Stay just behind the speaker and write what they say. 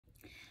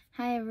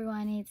Hi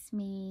everyone, it's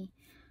me.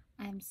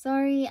 I'm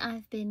sorry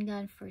I've been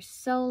gone for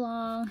so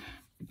long.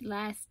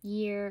 Last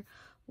year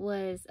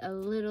was a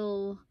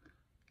little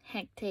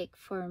hectic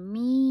for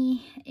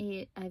me.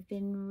 I've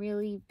been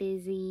really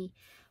busy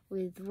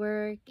with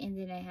work, and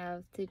then I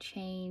have to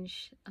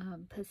change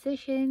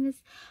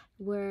positions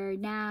where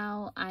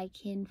now I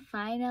can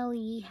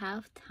finally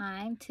have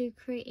time to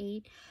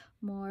create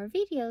more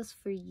videos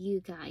for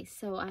you guys.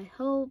 So I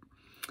hope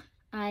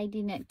I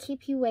did not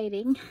keep you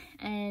waiting,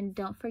 and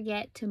don't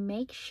forget to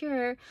make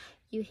sure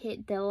you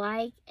hit the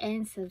like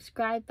and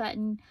subscribe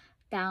button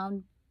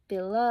down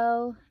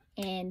below,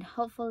 and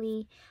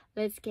hopefully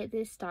let's get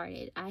this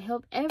started. I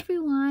hope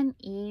everyone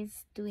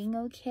is doing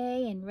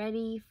okay and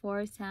ready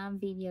for some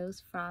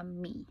videos from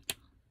me.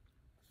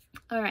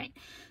 All right,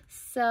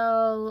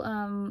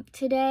 so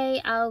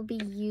today I'll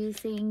be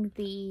using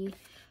the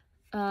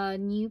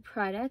new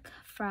product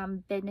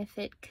from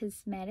Benefit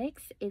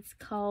Cosmetics. It's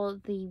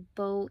called the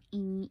Bo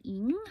Ing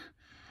Ing,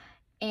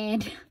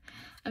 and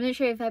I'm not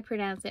sure if I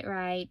pronounce it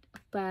right,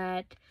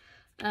 but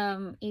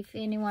if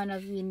any one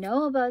of you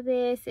know about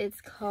this,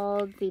 it's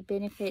called the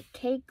Benefit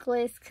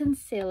Cakeless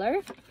Concealer.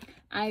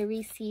 I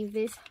received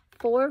this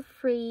for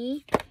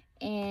free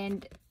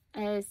and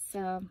as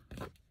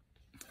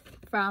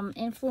from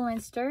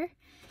Influencer,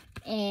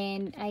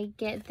 and I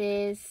get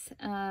this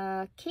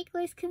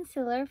cakeless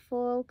concealer,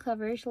 full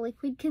coverage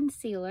liquid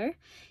concealer.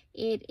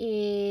 It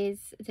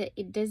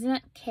does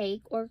not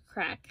cake or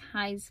crack,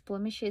 hides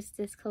blemishes,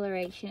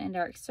 discoloration, and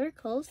dark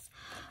circles.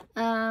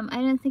 I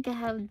don't think I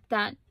have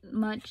that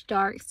much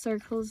dark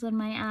circles on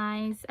my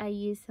eyes. I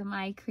use some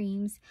eye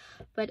creams,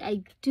 but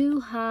I do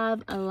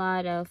have a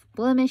lot of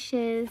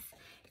blemishes,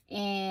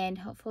 and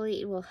hopefully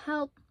it will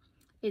help.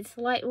 It's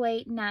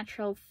lightweight,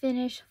 natural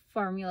finish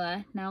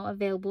formula, now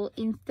available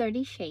in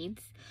 30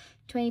 shades,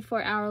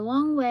 24-hour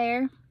long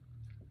wear,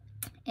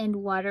 and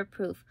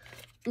waterproof.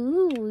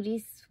 Ooh,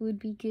 this would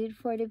be good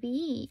for the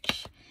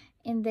beach.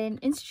 And then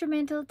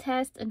instrumental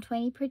test on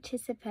 20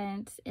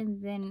 participants,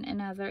 and then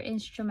another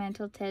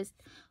instrumental test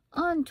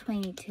on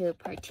 22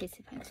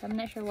 participants. I'm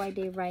not sure why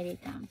they write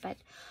it down, but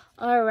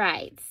all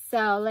right,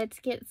 so let's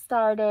get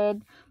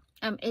started.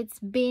 It's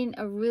been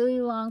a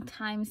really long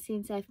time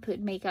since I've put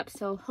makeup,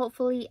 so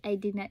hopefully I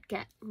did not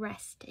get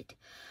rested.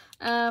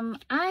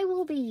 I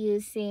will be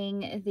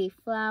using the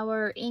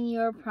Flower in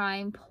Your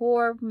Prime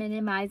Pore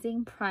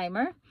Minimizing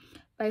Primer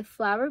by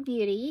Flower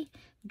Beauty,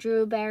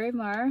 Drew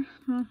Barrymore.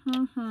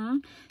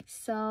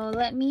 So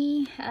let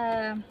me,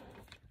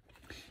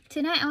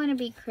 tonight I want to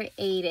be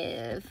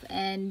creative,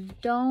 and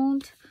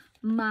don't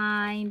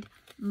mind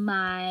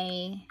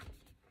my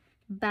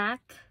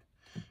back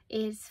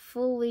is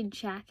full with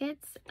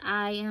jackets.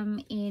 I am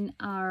in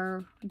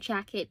our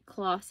jacket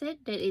closet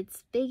that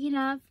it's big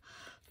enough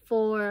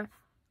for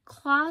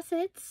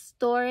closet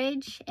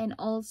storage and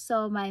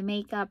also my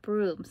makeup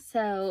room.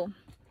 So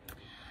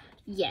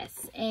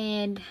yes,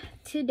 and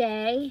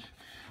today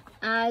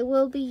I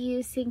will be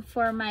using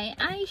for my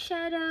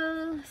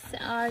eyeshadows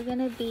are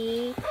gonna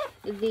be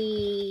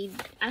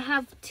I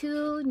have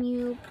two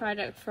new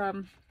products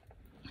from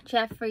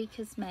Jeffree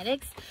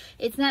Cosmetics.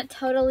 It's not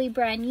totally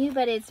brand new,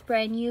 but it's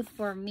brand new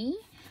for me.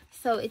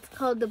 So it's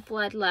called the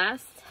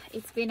Bloodlust.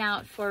 It's been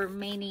out for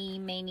many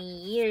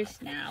years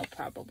now,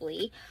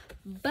 probably,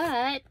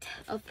 but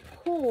of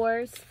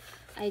course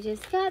I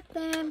just got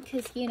them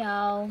because, you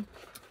know,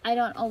 I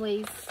don't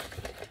always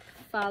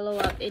follow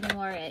up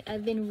anymore.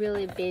 I've been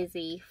really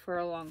busy for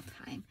a long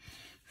time.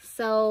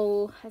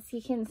 So as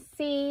you can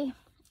see,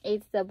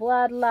 it's the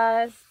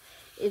Bloodlust.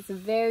 It's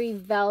very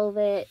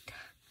velvet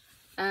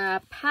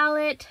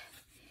palette,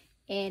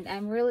 and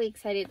I'm really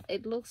excited.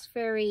 It looks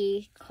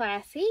very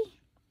classy.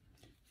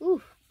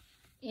 Ooh,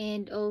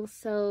 and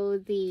also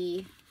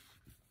the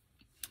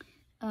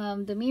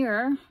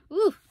mirror.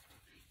 Ooh,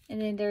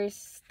 and then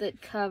there's the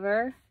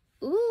cover.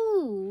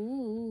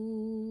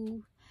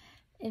 Ooh,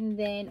 and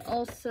then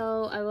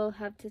also I will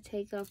have to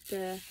take off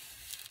the.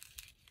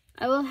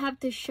 I will have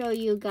to show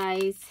you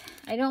guys.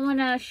 I don't want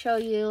to show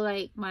you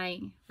like my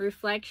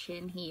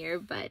reflection here,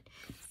 but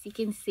as you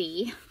can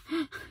see.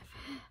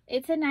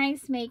 It's a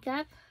nice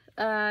makeup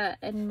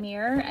and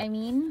mirror, I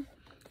mean,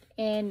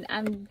 and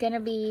I'm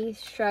gonna be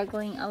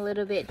struggling a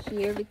little bit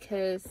here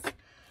because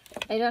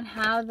I don't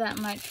have that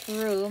much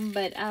room,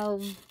 but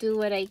I'll do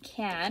what I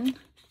can,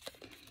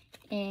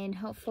 and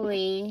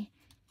hopefully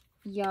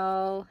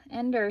y'all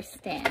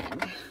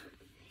understand.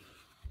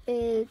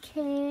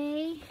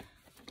 Okay,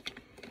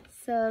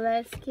 so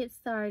let's get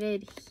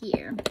started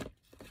here.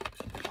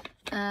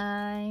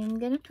 I'm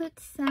gonna put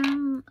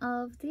some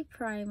of the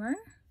primer.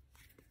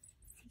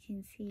 You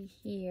can see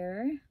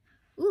here.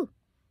 Ooh,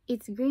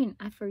 it's green.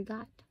 I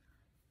forgot.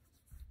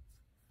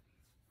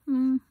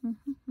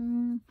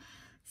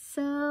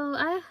 So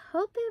I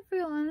hope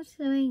everyone's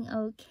doing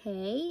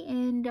okay,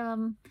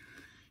 and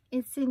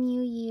it's a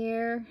new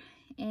year,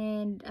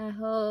 and I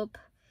hope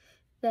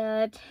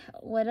that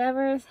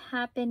whatever is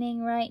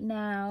happening right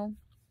now,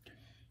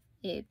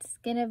 it's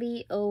gonna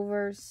be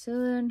over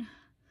soon,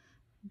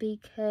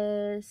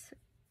 because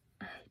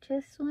I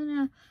just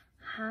wanna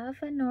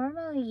have a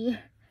normal year.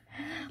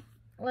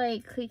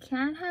 Like, we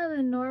can't have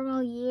a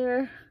normal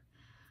year,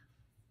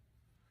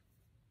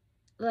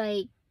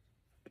 like,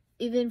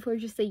 even for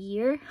just a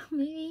year,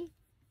 maybe,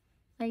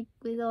 like,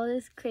 with all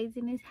this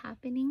craziness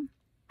happening.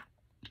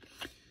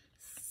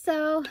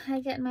 So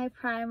I get my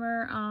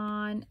primer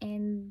on,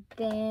 and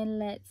then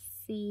let's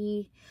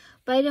see.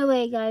 By the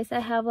way, guys, I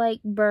have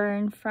like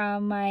burn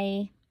from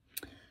my,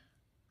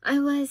 I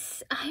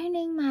was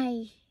ironing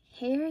my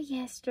hair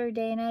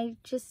yesterday and I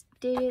just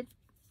did it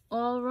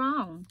all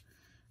wrong.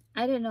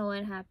 I don't know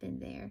what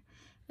happened there.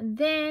 And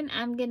then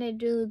I'm gonna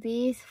do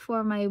these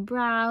for my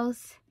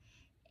brows,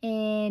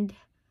 and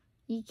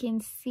you can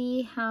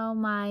see how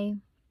my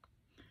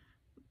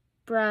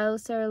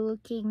brows are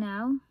looking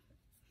now.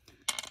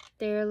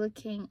 They're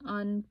looking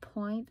on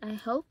point, I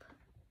hope.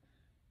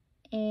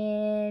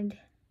 And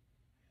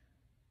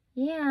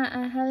yeah,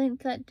 I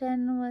haven't got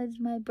done with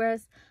my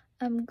brows.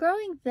 I'm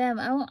growing them.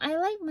 I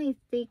like my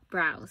thick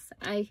brows.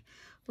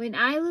 When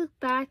I look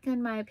back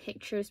on my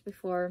pictures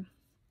before,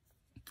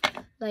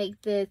 like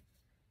the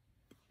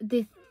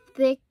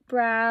thick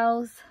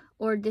brows,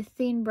 or the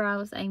thin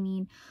brows, I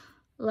mean,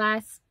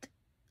 last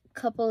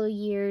couple of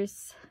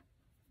years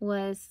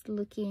was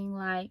looking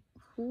like,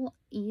 who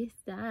is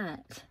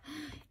that?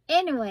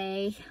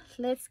 Anyway,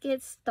 let's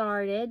get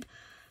started.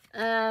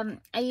 I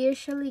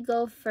usually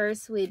go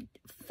first with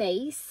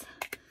face.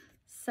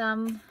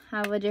 Some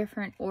have a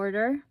different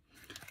order,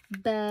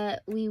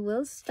 but we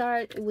will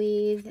start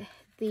with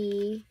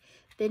the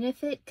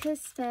Benefit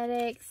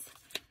Cosmetics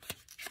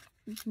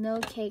No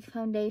Cake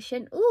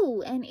Foundation.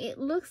 Ooh, and it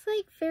looks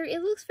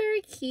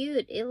very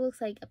cute. It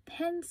looks like a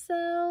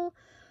pencil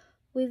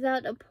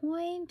without a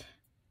point.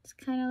 It's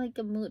kind of like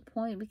a moot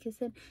point, because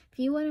then if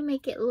you want to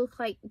make it look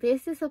like,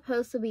 this is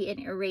supposed to be an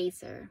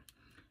eraser,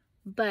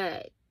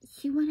 but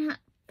you want to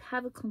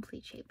have a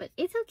complete shape. But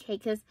it's okay,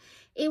 because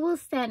it will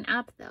stand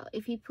up though.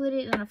 If you put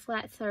it on a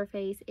flat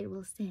surface, it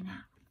will stand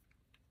out.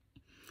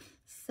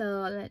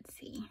 So let's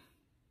see.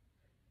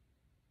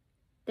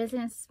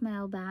 Doesn't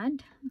smell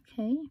bad.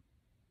 Okay.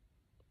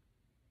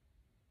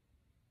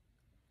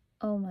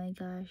 Oh my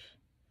gosh.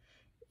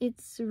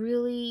 It's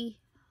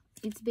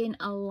been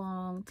a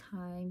long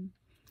time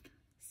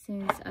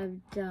since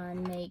I've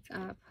done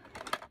makeup.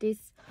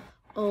 This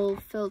all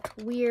felt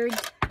weird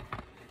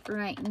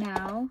right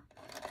now.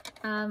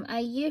 I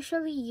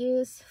usually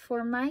use,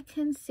 for my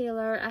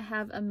concealer, I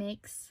have a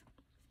mix.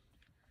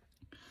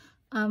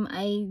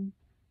 I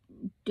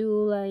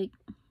do like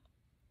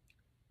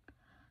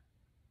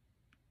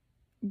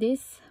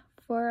this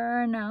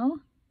for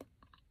now.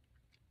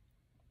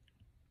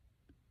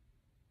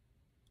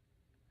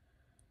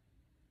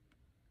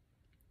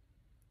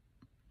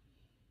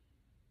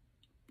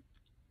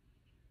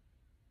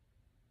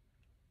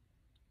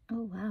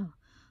 Oh wow.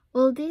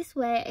 Well, this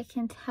way I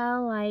can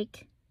tell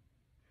like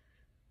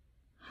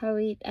how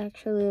it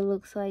actually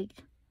looks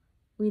like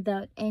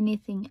without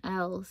anything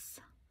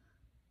else.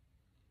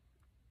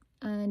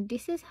 And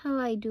this is how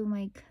I do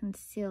my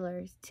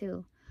concealers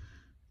too.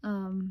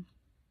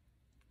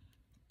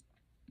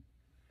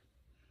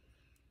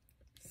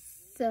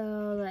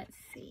 So let's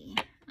see.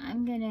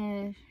 I'm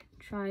gonna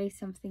try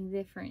something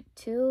different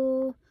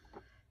too.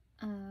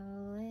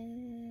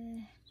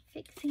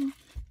 Fixing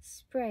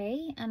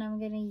spray, and I'm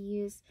gonna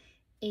use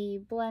a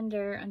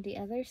blender on the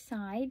other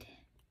side.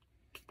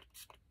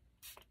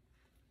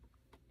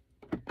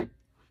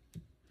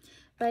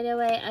 By the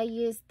way, I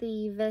use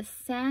the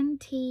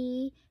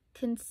Vasanti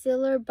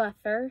concealer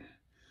buffer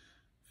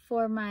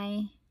for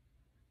my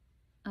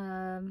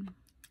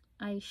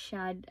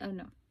eyeshadow. Oh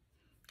no,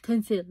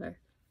 concealer.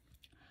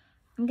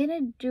 I'm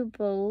gonna do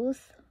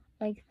both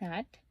like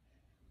that,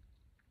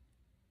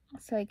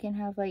 so I can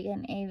have like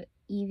an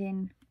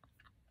even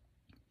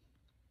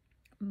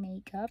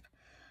makeup.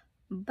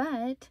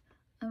 But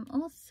I'm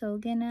also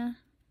gonna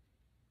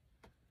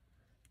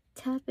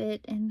tap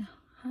it and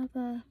have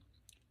a,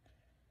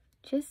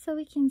 just so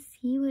we can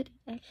see what it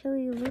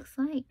actually looks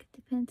like.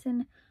 Depends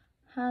on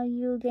how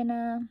you're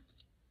gonna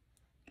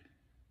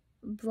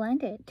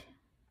blend it.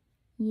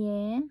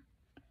 Yeah.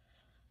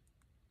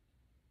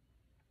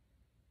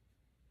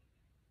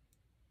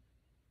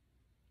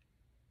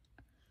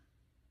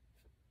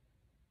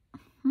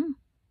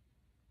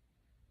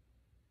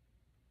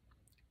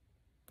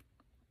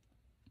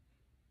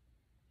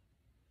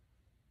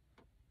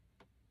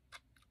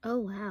 Oh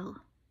wow.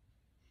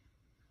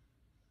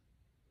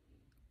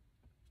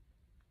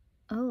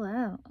 Oh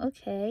wow.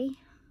 Okay.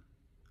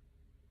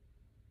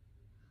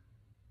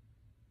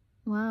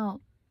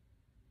 Wow.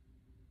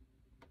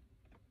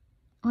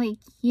 Like,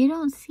 you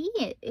don't see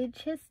it. It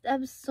just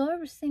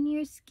absorbs in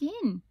your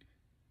skin.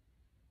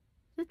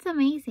 That's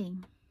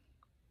amazing.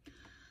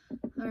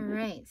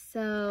 Alright,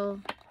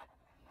 so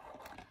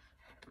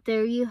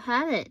there you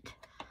have it.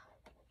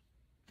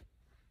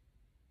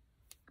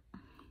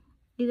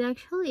 It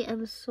actually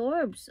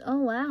absorbs. Oh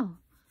wow.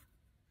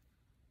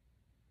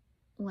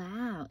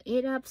 Wow,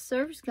 it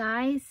absorbs,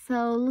 guys.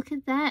 So look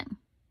at that.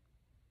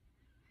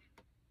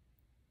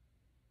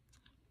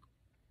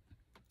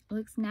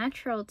 Looks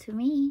natural to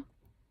me.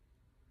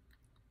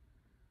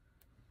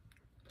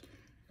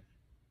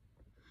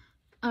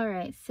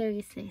 Alright,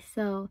 seriously,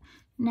 so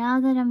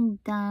now that I'm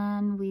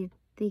done with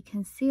the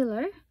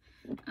concealer,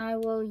 I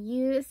will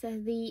use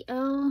the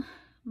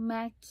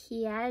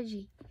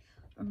Maquillage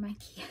or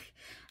Maquillage.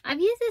 I've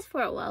used this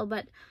for a while,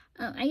 but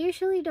I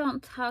usually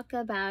don't talk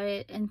about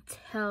it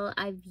until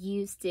I've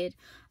used it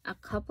a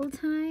couple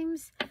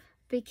times,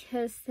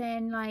 because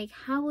then, like,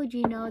 how would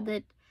you know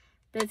that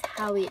that's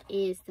how it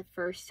is the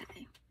first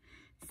time?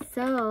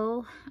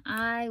 So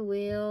I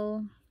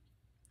will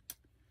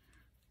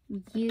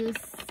use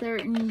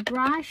certain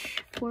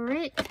brush for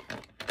it,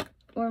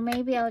 or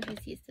maybe I'll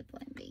just use the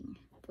blending.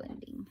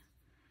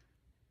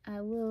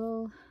 I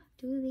will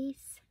do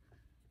this.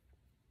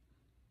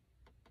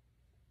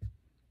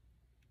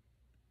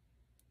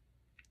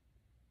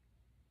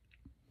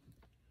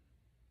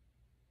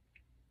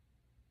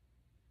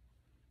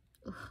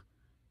 Oh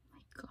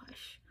my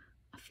gosh,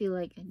 I feel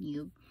like a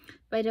noob.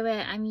 By the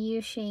way, I'm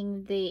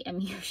using this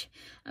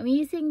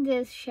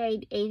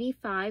shade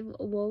 85,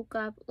 Woke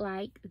Up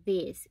Like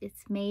This.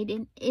 It's made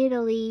in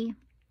Italy.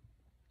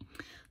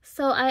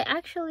 So I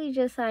actually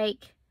just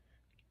like,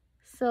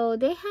 so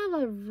they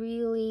have a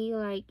really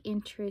like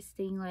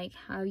interesting like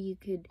how you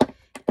could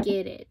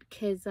get it,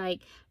 because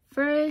like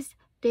first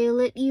they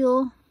let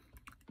you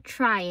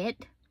try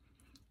it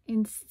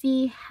and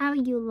see how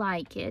you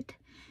like it,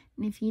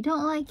 and if you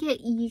don't like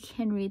it, you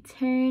can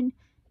return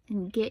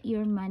and get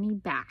your money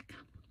back.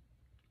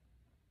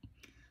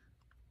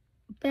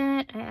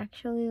 But I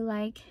actually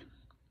like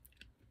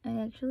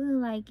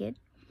it,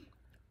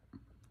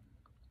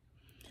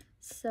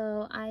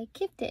 so I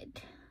kept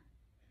it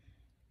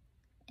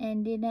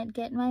and did not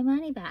get my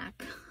money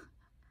back.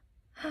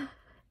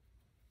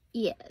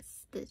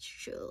 Yes, that's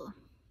true.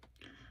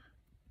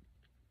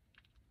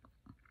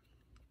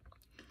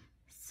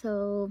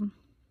 So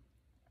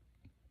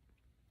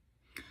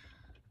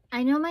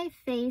I know my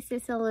face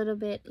is a little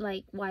bit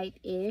like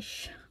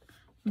white-ish,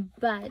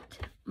 but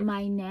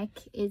my neck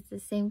is the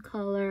same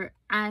color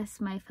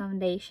as my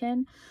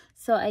foundation,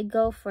 so I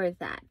go for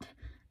that.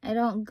 I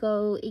don't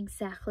go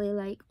exactly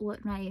like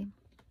what my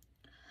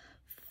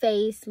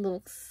face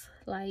looks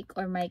like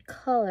or my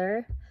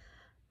color,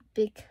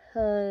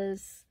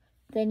 because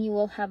then you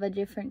will have a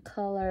different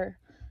color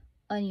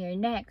on your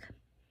neck.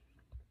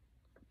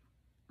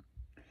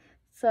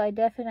 So I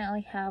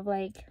definitely have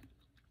like,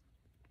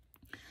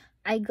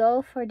 I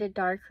go for the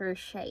darker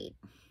shade.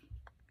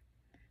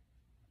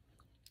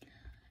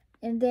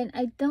 And then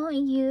I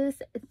don't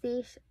use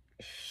this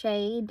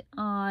shade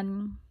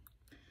on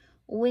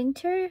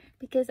winter,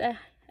 because I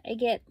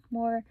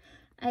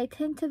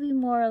tend to be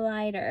more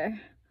lighter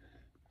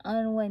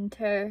on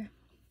winter.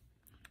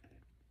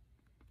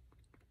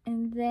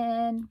 And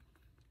then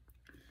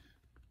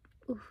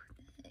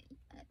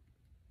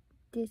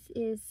this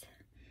is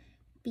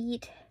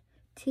Beat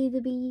to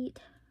the Beat.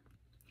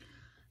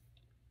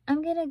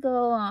 I'm gonna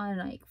go on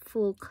like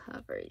full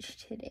coverage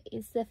today.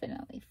 It's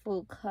definitely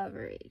full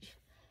coverage,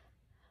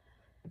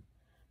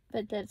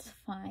 but that's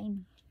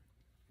fine.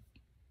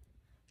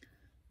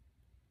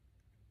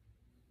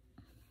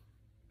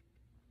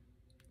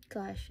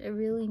 Gosh, I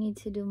really need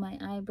to do my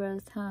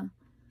eyebrows, huh?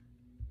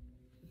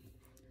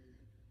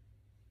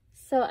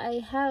 So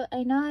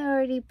I know I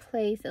already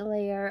placed a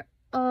layer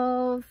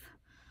of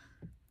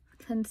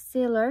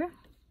concealer,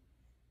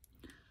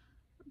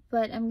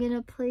 but I'm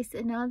gonna place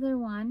another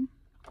one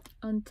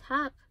on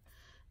top,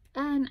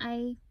 and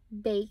I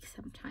bake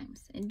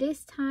sometimes, and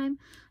this time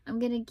I'm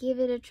gonna give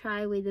it a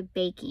try with the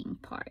baking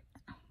part.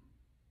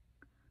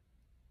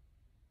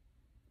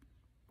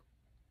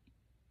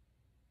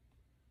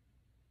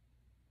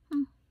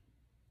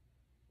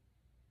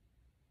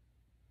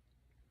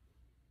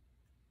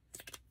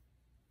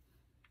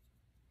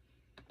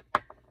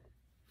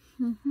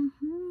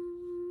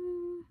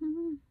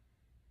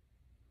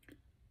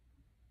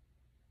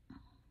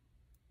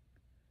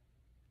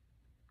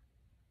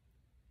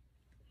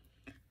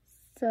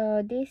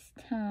 So this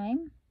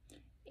time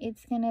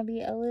it's gonna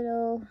be a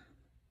little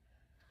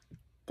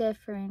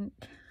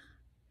different.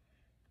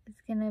 It's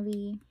gonna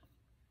be,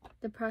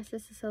 the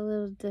process is a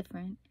little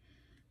different.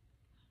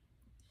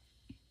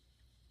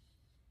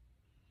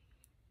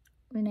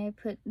 When I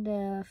put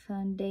the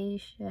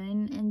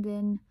foundation and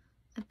then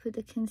I put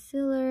the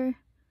concealer,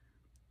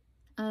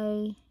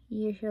 I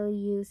usually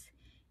use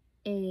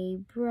a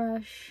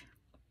brush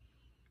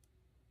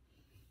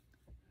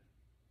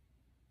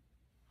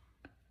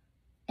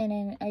and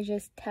then I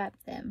just tap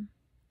them.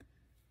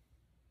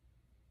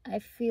 I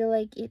feel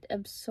like it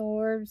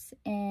absorbs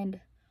and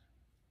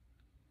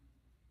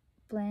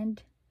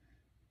blend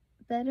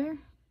better.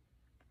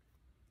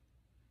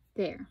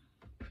 There.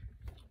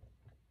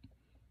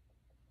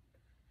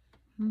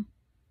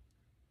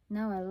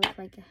 Now I look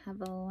like I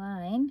have a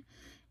line,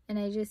 and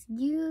I just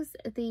use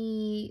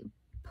the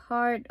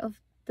part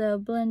of the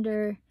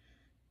blender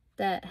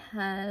that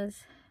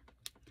has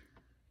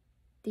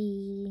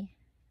the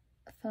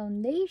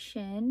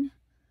foundation,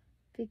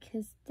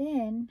 because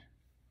then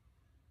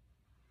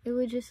it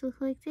would just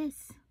look like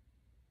this.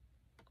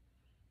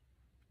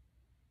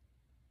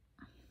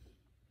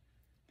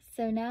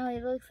 So now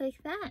it looks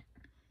like that.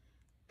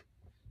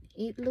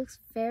 it looks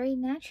very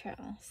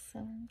natural. So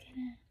I'm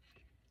gonna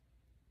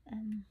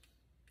and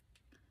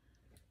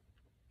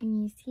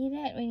you see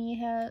that when you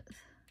have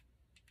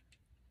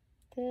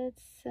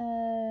that's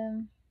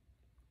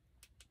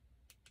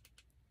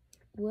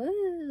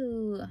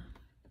whoa.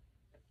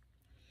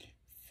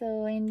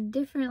 So in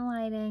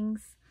different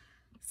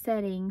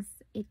settings,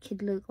 it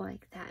could look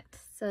like that.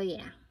 So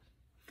yeah.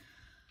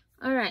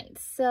 Alright,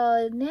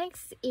 so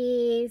next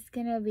is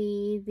gonna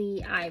be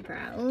the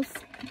eyebrows,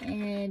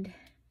 and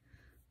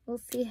we'll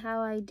see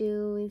how I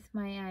do with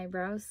my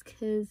eyebrows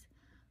because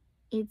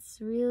it's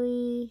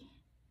really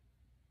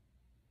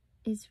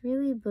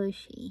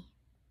bushy,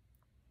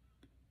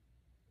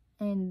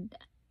 and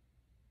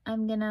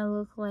I'm gonna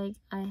look like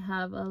I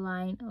have a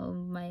line of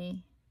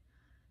my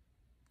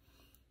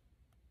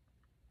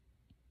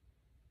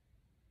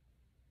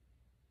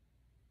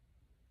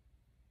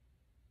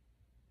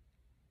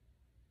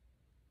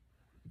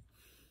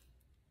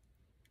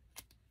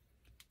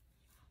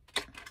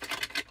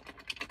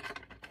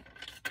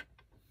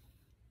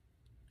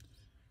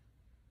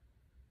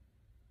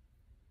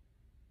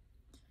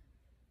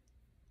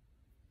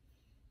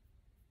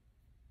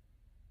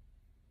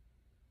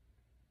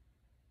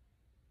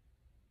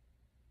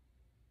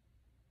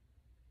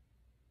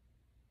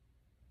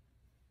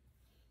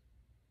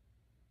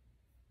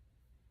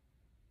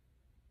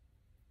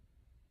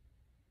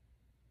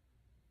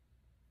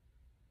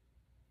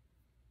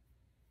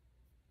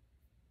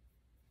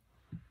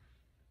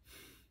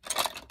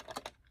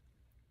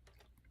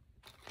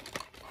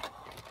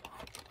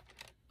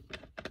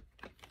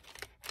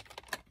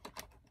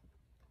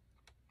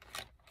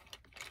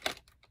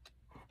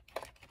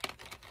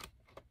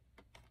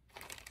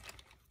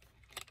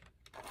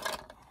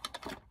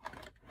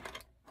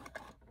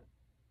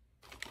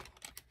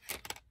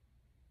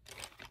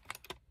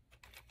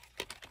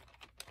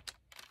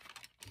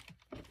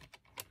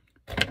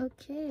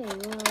Okay,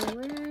 well,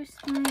 where's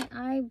my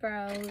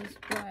eyebrows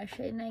brush?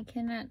 And I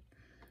cannot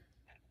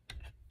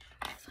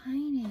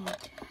find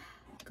it.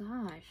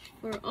 Gosh,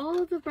 for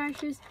all of the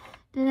brushes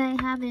that I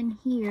have in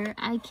here,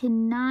 I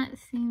cannot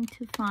seem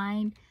to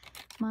find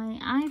my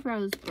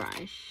eyebrows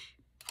brush.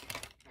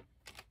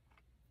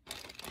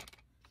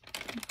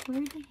 Where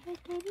the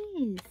heck that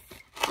is?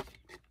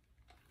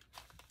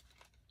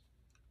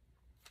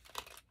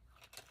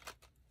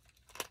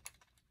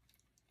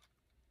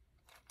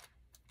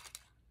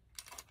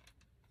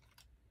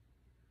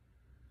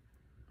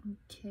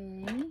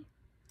 Okay.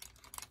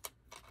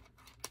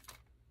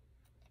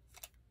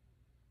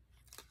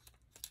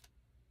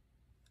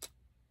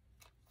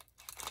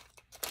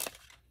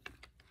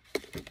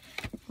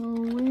 Well,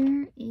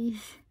 where is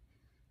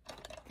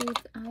this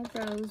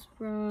eyebrows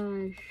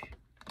brush?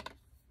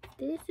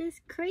 This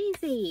is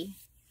crazy.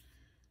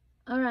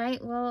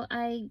 Alright, well,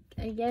 I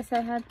guess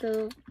I have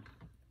to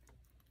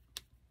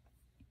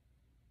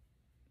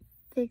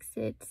fix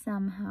it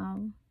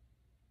somehow.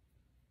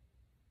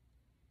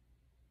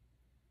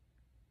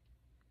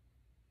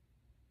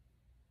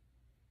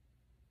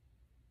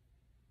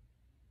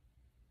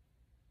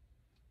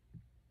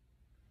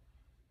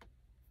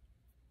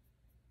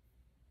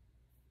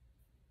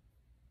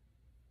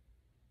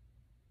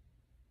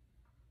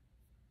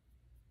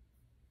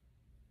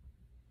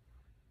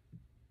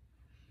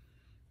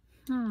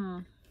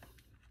 I'm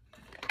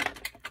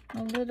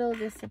a little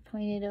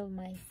disappointed of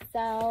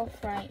myself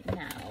right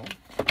now.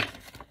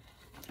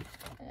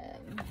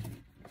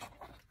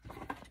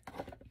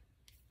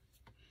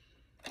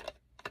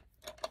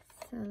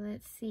 So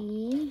let's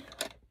see.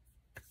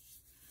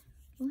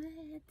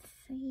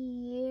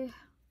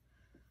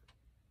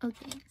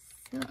 Okay,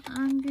 so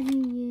I'm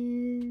gonna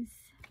use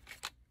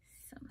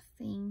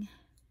something,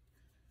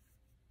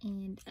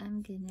 and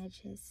I'm gonna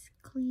just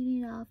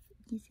clean it off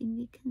using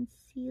the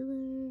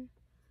concealer.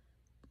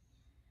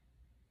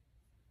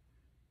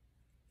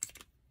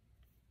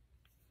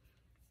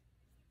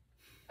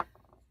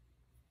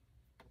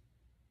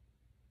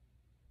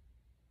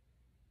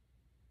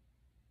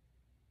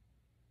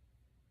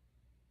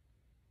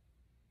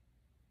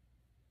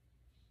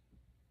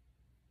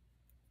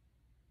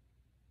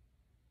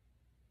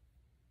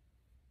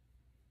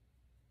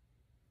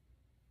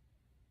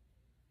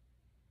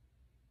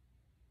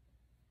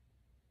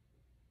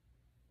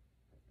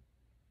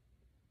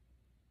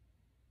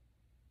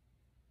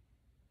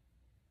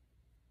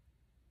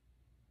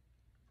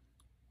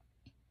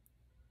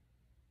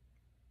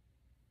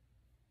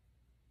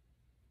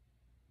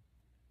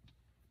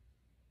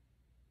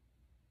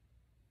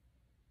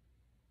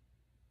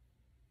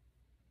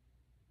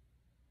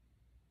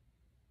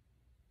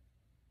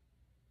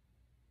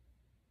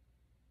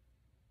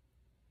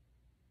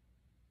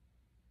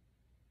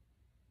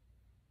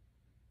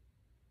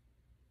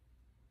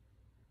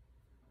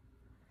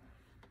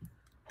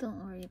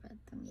 Don't worry about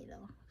the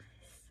middle.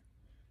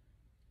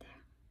 There.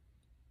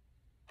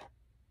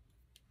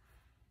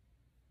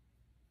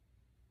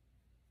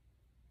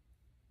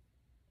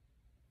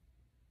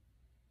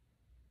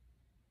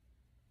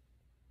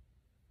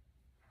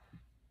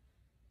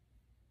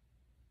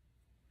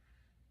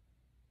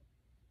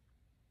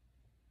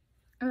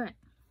 All right.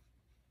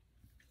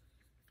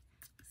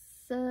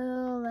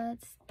 So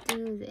let's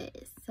do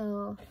this.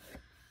 So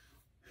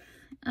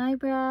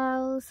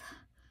eyebrows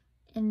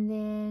and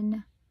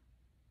then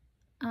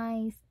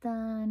eyes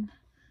done.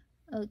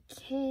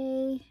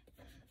 Okay,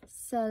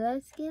 so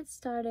let's get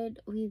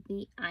started with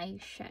the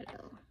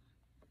eyeshadow.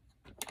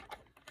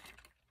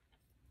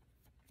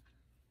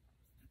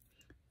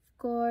 Of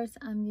course,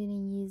 I'm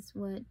gonna use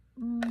what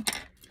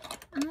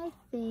I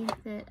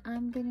think that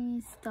I'm gonna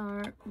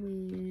start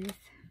with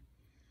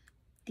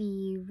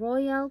the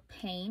Royal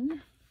Paint.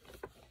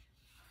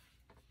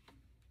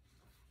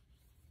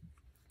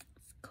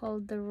 It's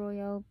called the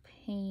Royal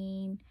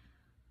Paint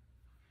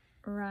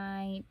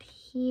right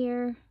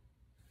here.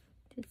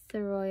 It's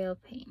the Royal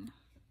Paint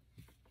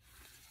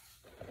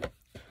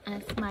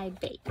as my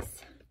base.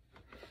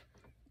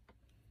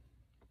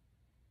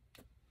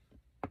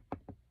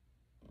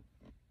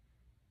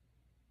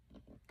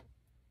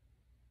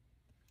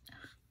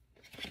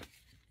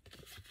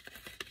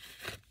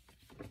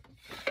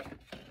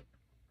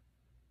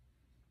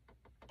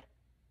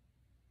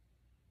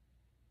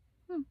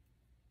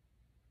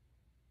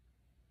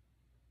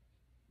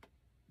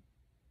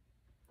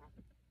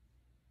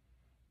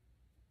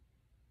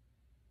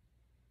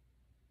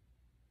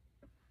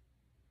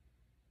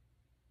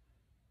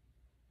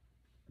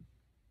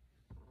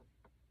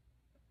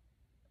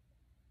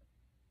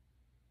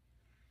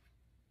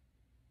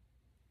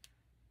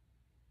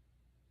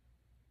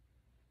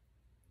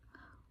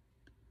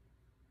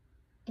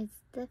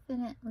 It's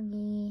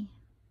definitely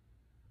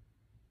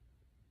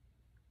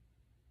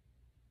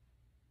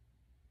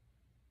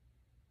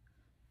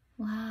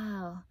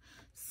wow.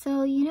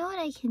 So you know what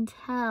I can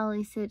tell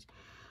is that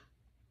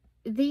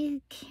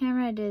the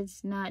camera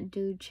does not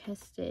do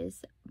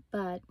justice,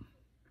 but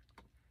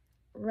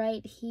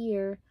right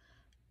here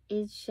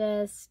it's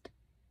just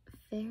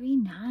very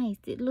nice.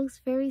 It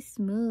looks very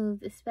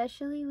smooth,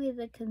 especially with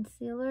the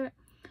concealer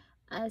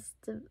as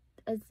the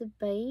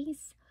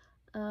base.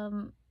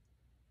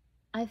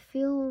 I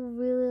feel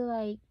really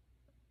like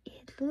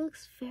it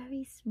looks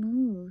very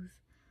smooth.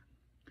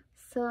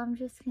 So I'm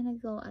just gonna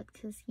go at,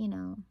 because you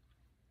know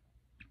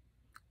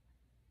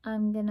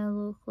I'm gonna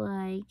look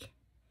like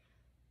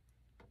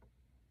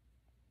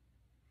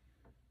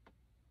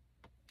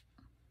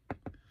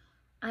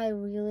I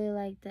really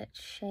like that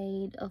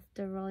shade of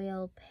the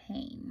Royal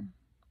Paint.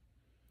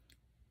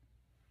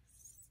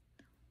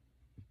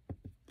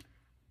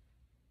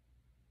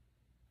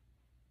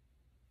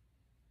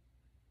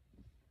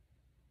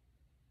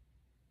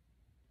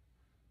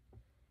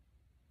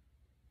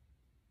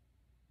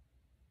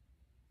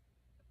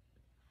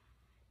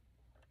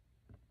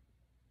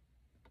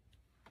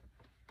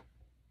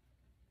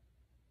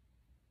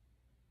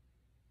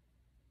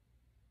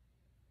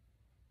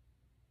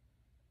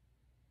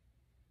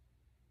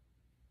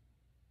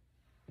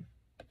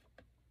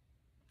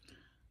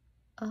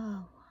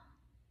 Oh.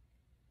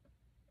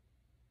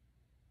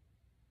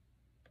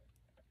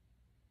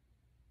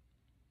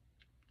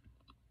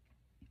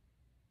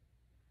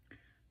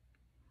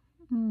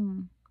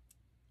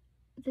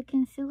 The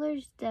concealer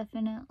is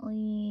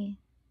definitely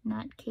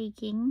not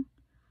caking.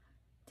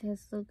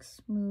 Just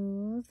looks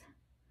smooth.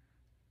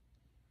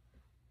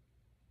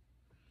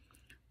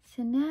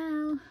 So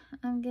now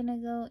I'm gonna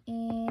go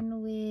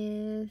in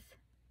with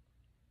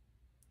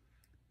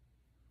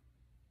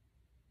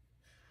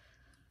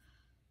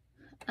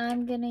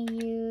I'm gonna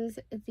use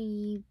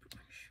the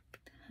brush.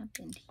 What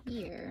happened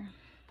here?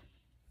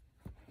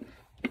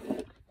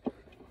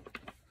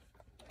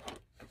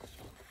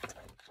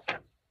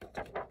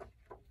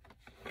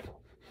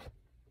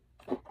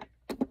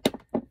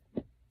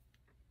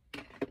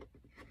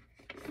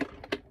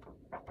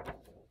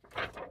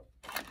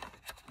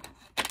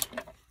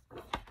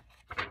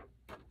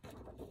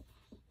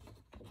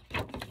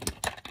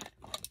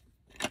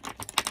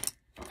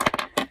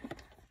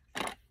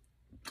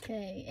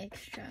 Okay,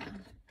 extra,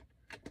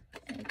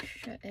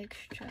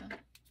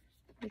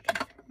 because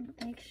I'm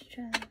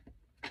extra.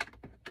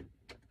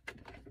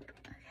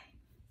 Okay,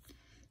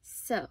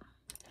 so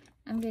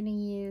I'm gonna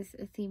use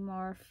the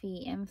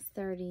Morphe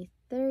M30.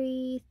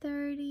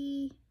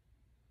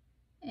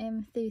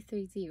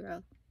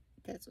 M330.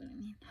 That's what I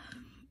mean.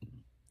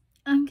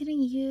 I'm gonna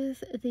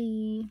use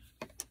the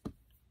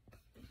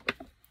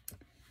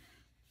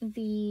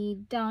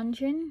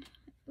Dungeon,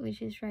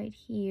 which is right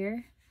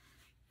here.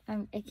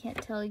 I can't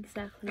tell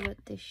exactly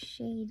what the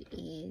shade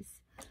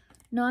is.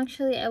 No,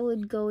 actually, I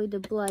would go with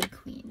the Blood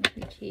Queen,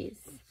 which is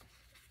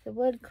the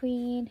Blood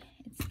Queen.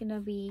 It's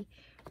gonna be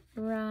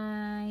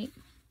right.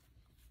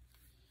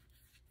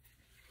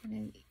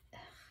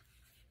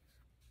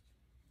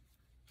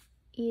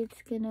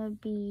 It's gonna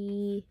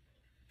be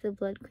the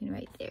Blood Queen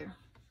right there.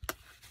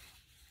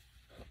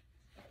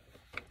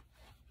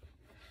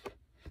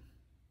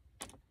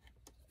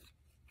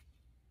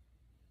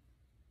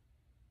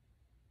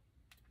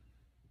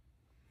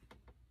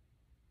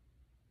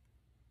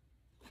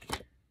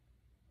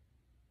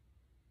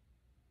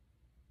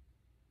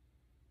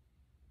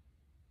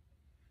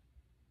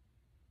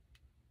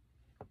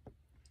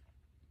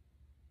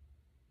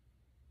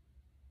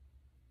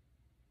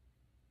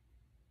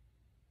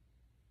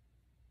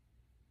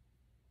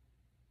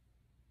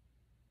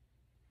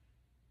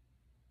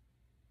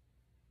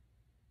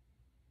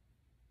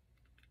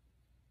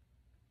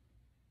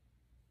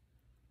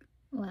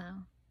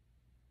 Wow.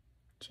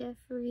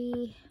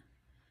 Jeffree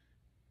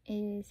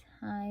is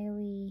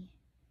highly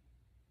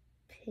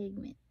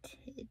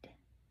pigmented.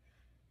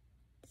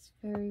 It's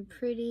very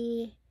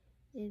pretty.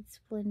 It's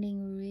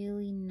blending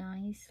really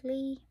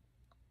nicely.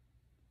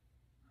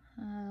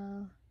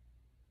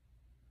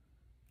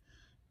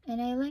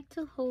 And I like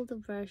to hold the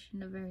brush in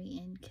the very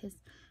end because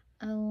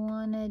I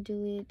want to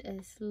do it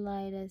as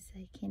light as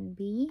I can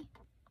be.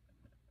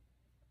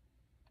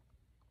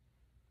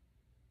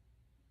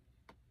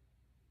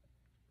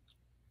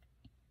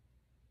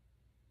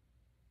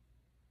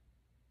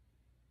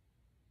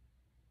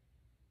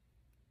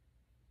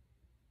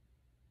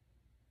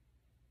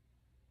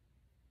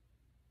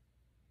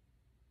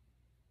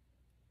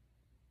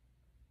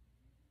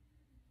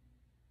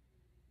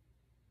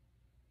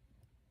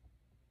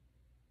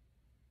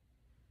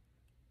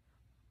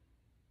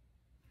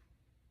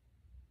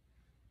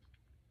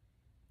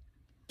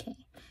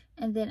 Okay,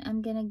 and then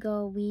I'm gonna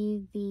go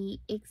with the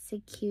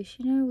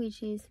Executioner,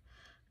 which is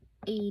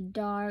a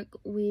dark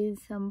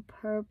with some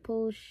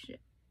purple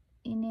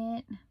in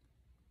it,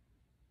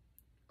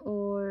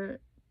 or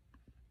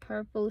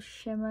purple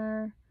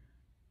shimmer.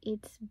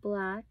 It's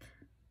black.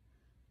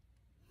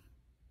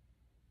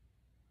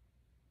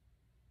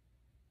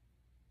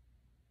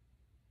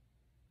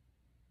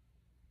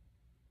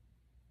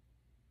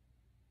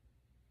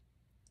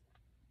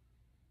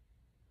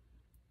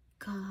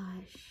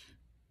 Gosh,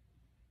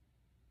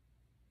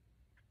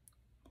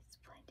 it's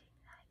blending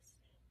nicely.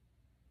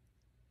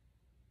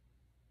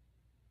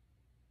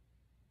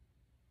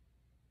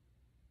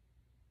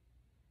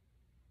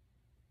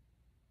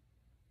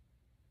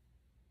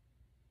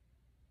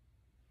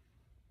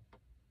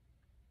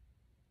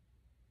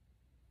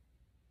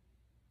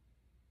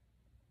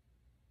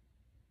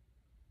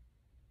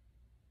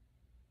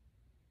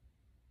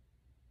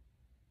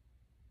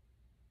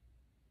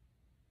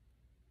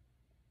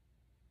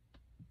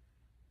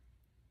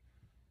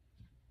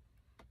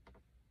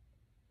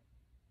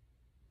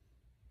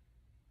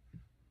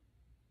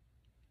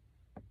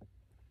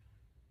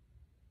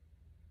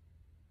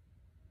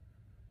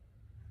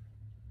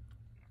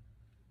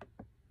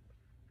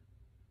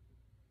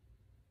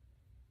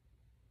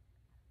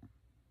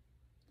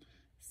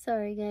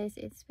 Sorry guys,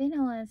 it's been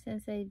a while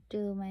since I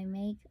do my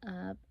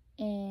makeup,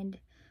 and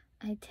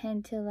I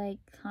tend to like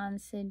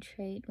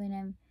concentrate when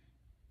I'm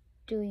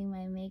doing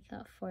my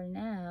makeup for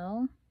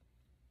now.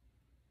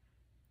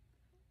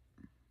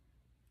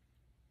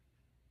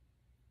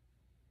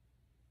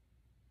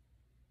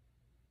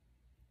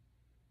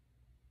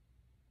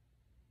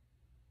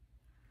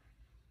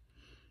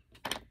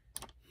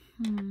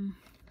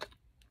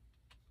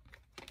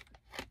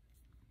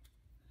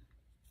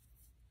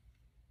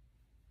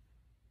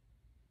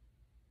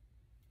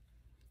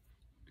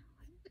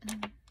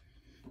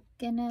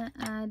 Gonna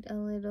add a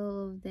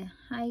little of the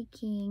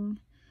hiking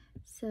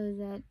so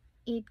that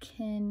it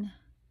can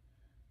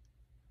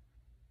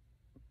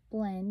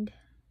blend,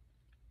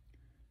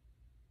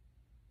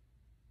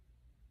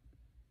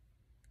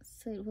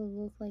 so it will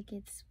look like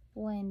it's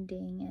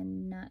blending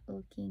and not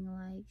looking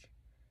like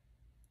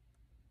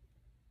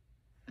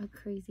a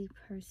crazy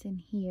person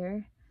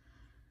here.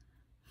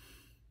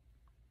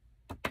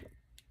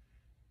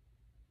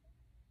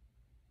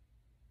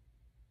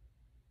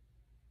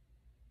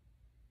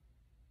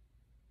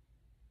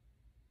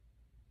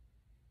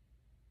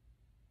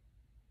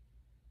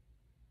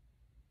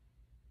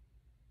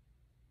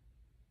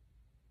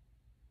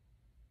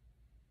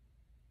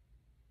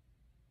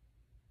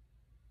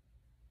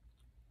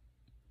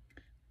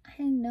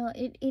 I don't know,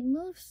 it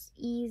moves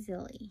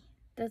easily.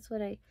 That's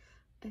what I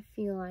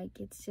feel like.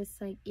 It's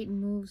just like it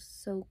moves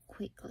so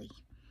quickly.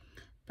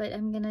 But I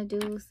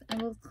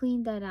will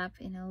clean that up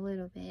in a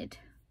little bit.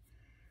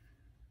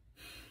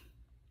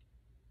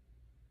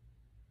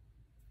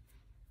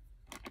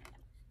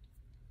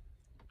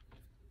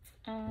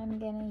 I'm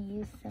gonna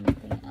use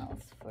something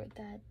else for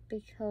that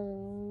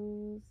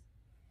because,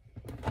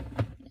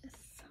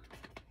 yes,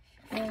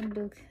 and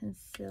do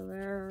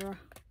concealer.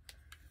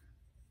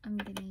 I'm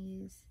gonna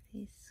use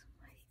this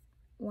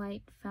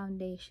white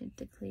foundation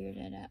to clear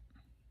that up.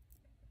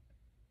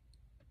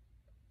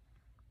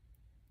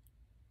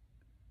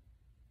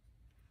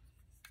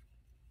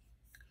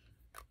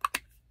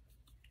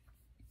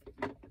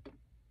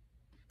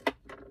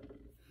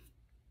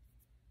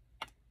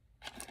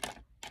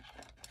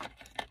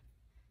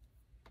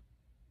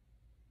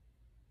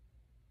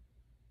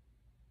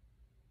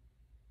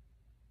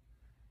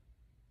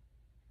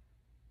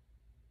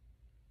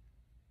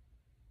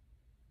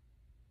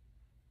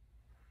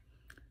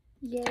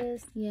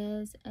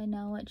 Yes, I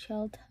know what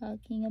y'all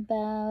talking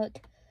about.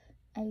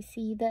 I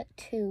see that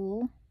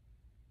too.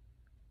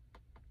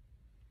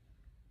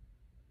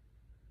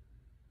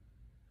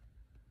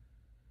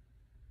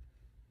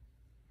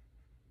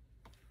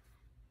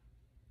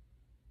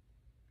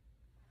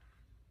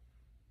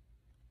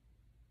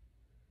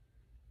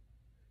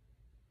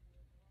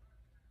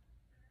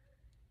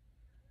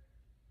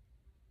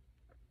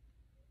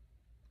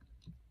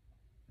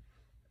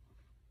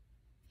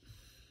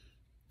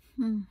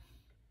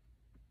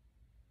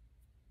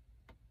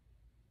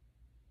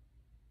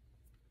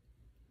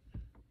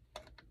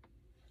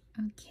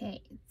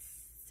 Okay,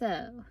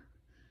 so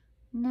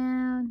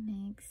now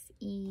next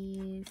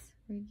is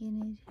we're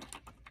gonna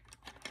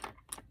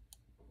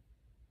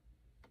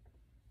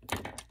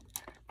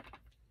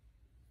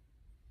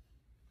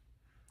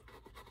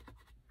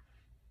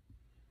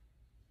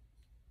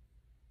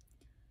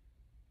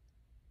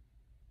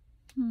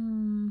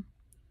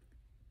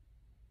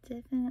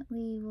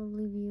definitely will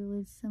leave you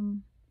with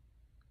some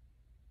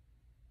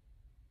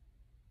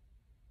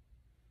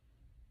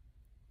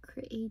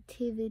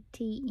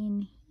creativity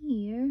in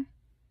here.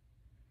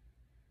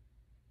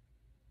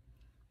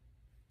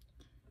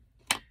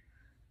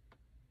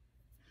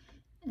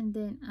 And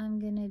then I'm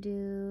gonna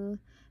do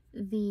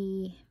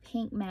the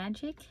pink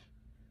magic,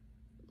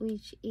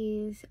 which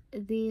is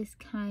this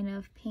kind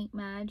of pink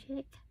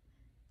magic.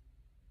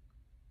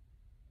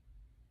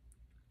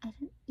 I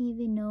don't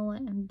even know what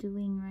I'm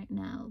doing right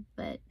now,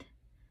 but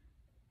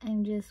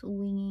I'm just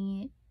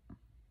winging it.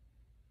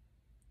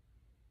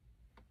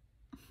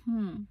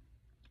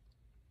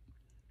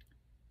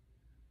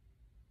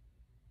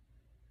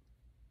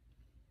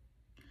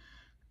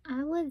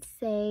 I would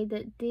say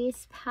that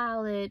this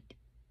palette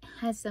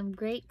has some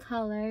great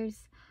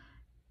colors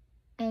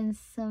and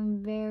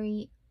some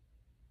very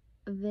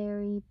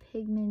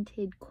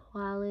pigmented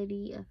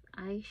quality of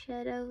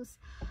eyeshadows,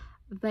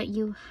 but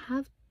you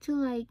have to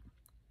like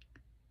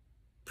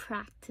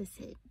practice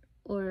it,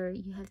 or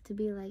you have to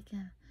be like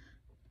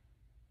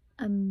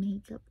a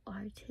makeup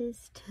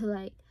artist to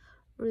like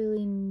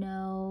really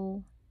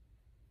know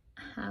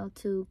how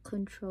to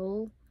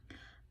control,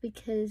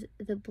 because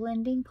the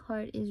blending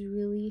part is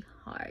really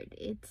hard.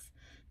 It's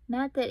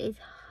not that it's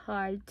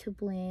hard to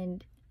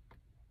blend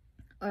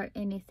or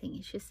anything,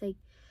 it's just like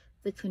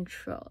the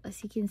control.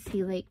 As you can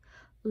see, like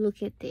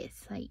look at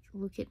this, like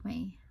look at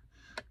my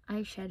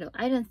eyeshadow.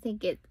 I don't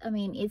think it, I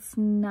mean, it's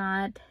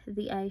not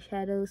the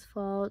eyeshadow's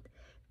fault,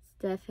 it's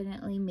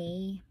definitely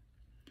me,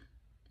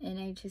 and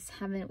I just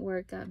haven't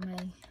worked on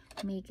my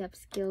makeup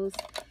skills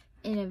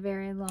in a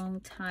very long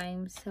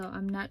time, so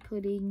I'm not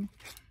putting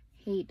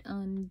hate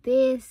on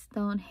this.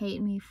 Don't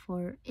hate me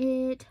for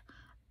it,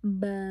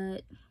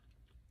 but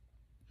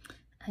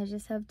I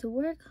just have to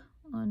work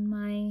on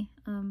my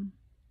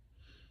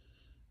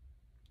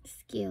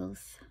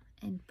skills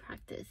and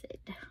practice it.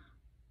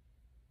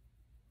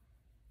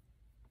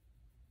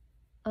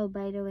 Oh,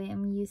 by the way,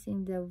 I'm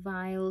using the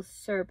Vile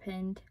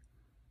Serpent.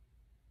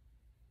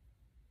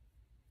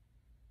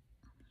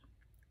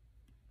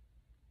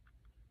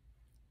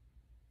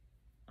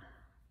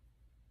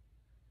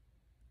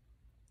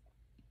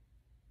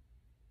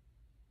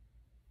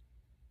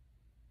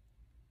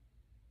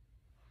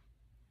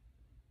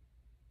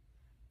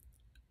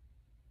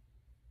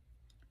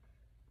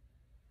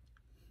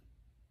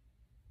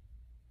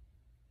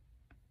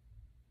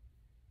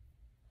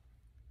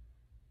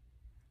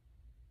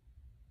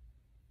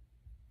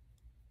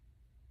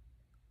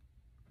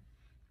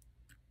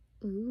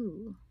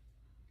 Ooh.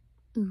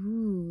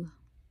 Ooh.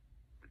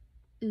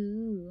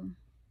 Ooh.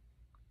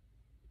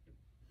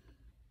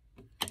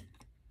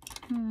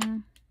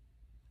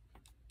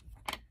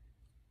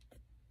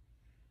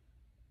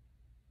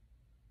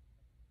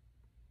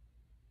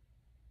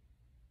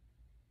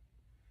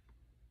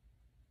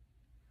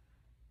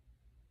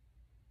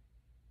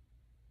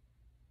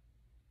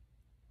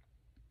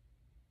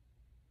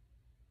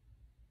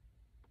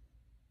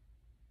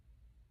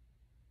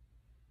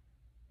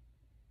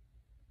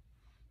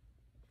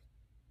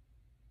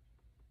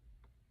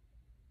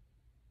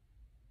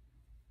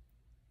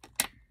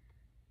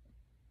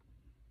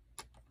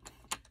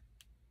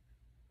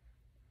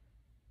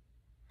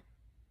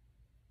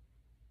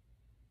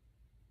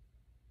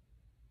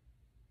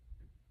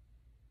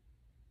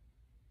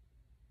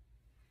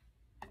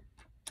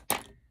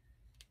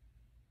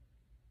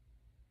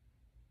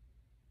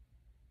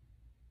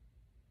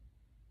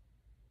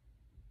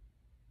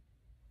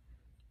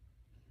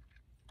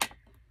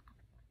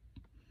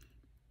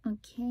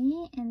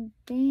 Okay, and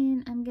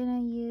then I'm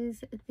gonna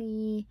use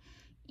the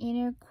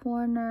Inner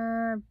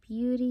Corner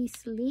Beauty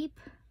Sleep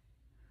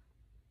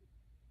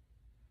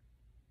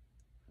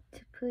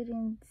to put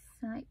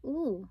inside.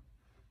 Ooh,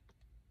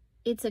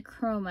 it's a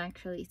chrome,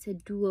 actually. It's a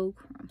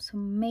duochrome, so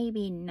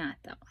maybe not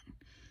that one.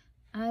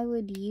 I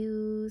would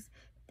use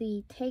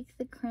the Take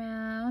the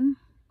Crown.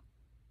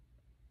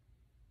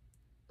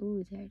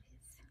 Ooh, there it is.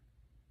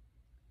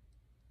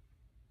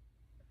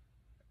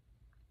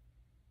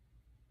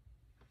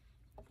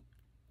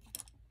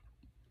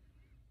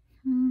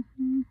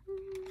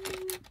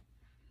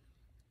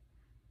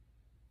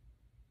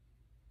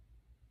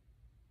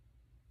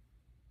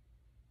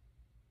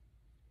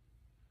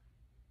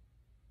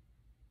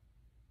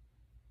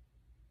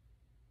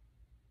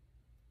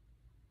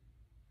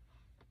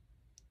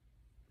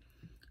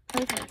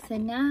 Okay, so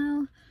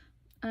now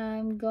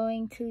I'm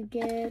going to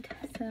get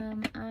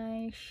some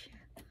eyeliner.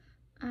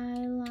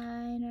 I'm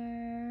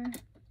gonna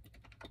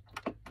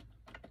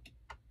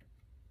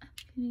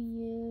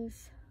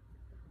use,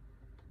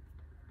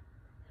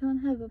 I don't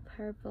have a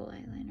purple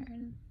eyeliner, I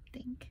don't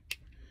think.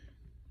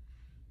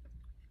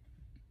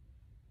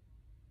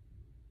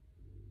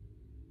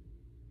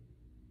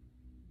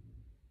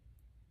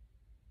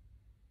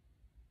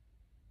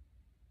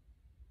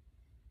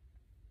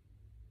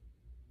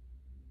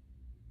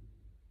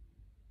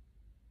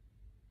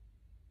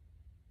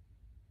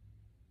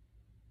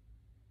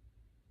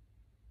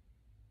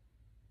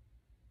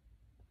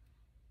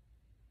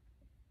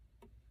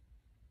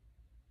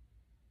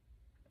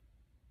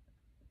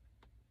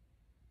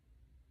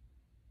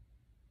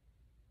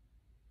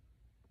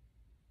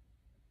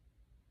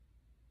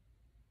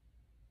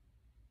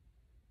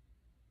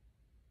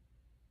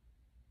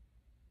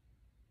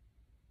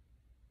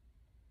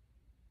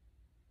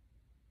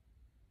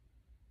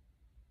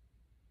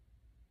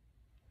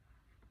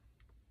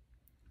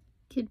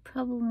 could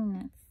probably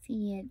not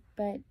see it,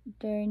 but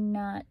they're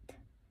not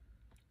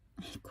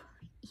equally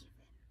even.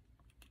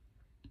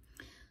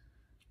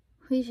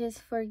 Please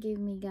just forgive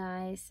me,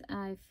 guys.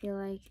 I feel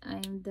like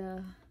I'm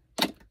the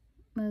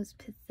most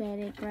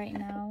pathetic right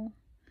now,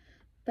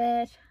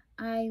 but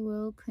I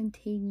will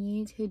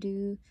continue to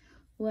do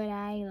what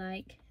I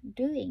like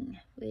doing,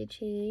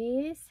 which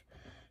is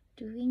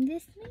doing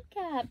this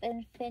makeup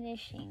and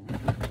finishing.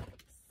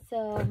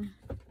 So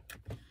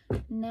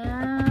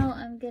now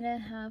I'm gonna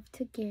have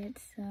to get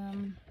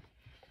some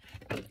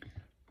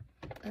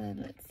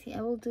let's see,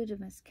 I will do the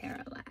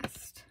mascara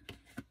last.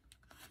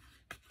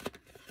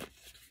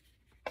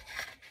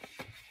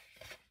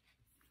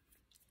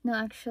 No,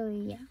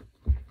 actually, yeah.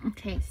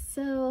 Okay,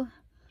 so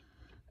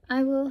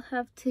I will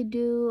have to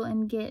do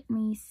and get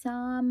me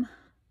some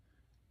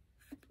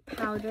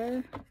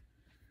powder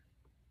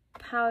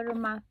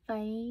my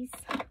face.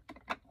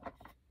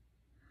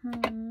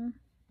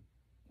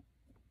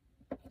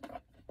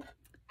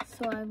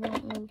 So I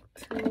won't look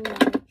too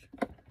like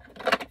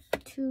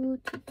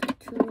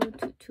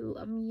too.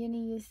 I'm gonna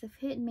use the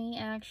Fit Me.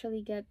 I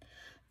actually get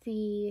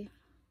the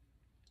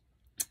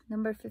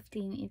number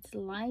 15. It's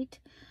light.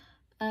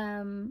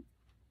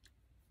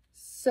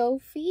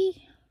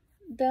 Sophie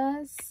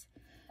does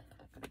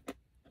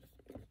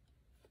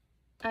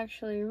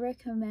actually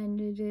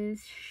recommended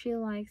this. She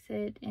likes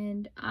it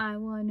and I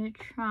want to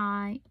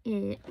try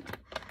it.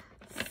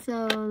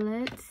 So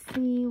let's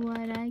see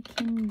what I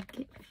can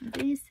get for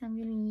this. I'm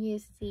gonna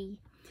use the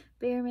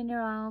Bare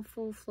Mineral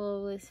Full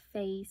Flawless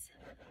Face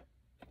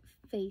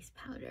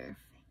powder.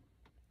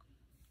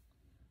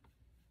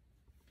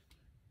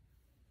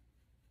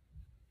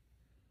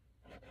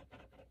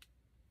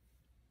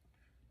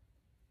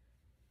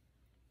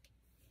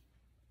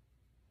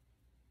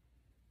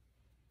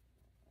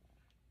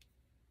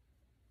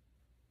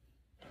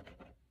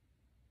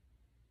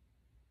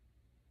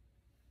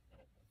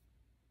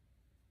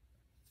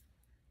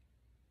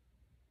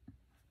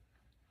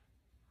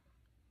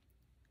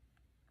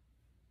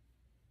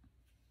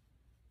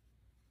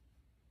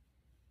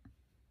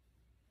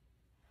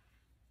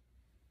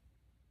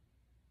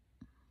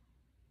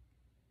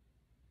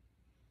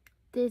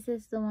 This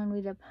is the one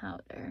with the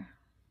powder.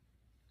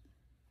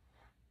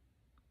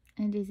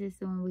 And this is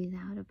the one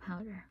without a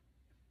powder.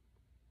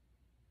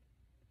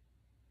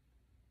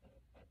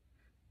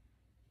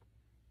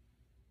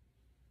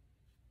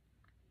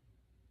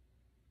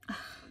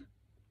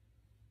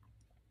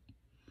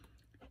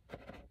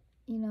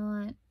 You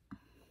know what?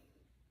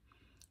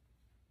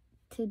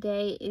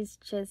 Today is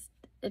just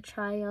a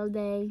trial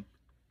day.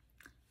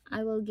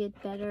 I will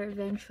get better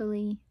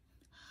eventually.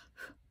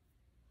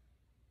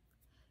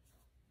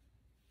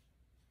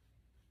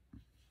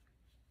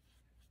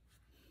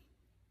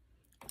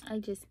 I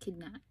just could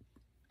not.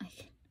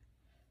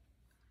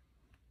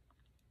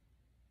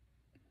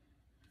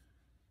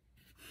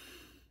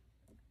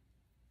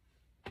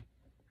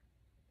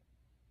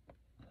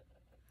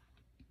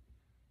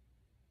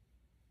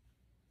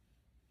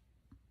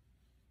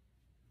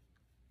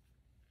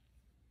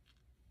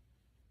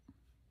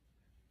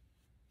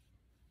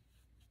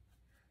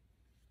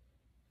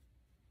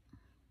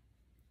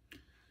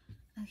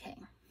 Okay.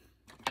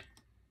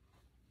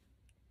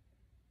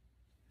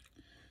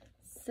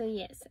 So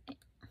yes.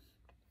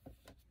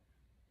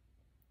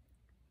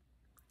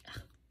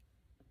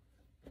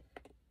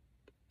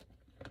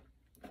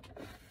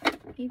 I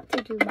need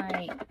to do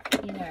my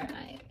inner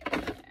eyes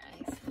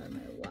for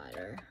my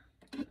water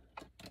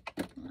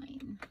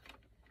line.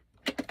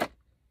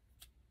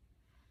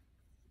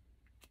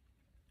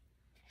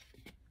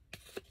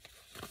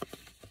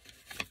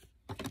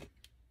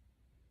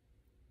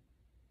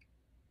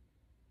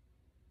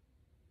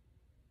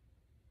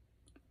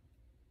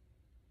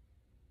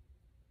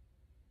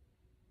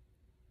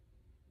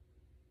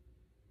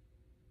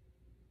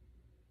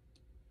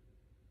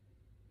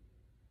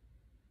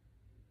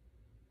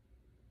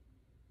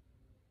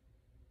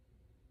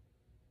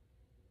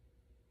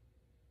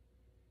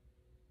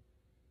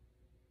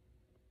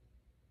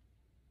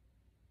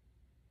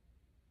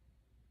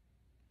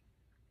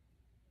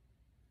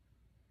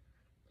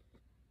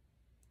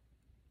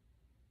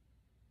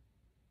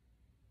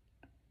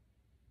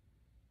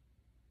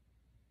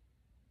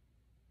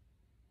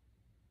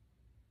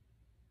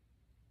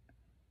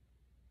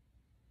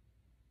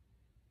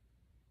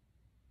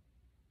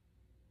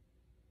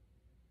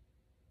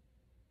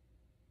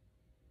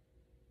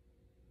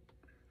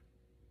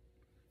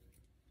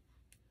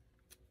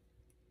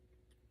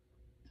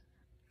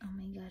 Oh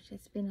my gosh,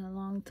 it's been a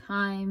long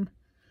time.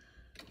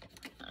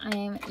 I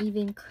am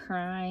even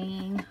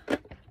crying.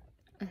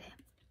 Okay.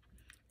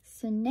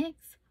 So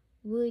next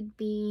would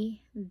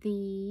be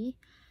the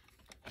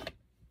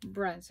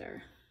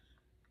bronzer.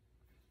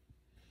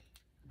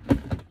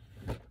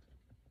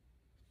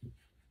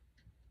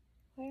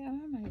 Where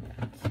are my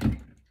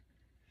bronzers?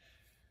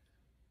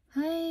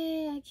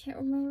 I can't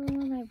remember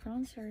where my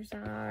bronzers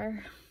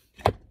are.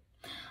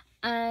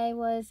 I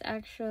was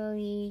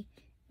actually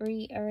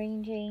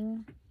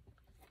rearranging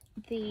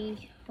the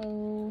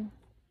whole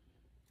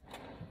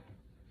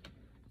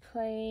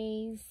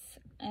place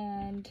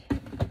and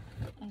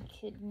I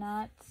could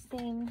not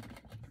seem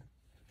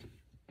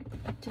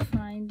to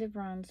find the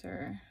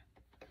bronzer.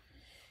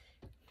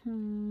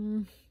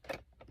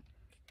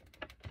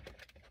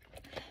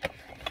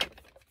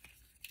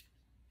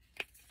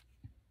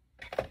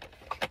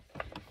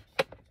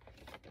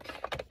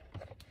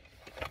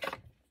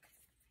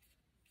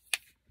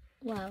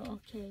 Wow,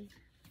 okay.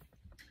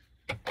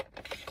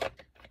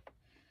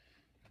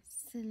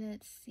 So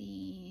let's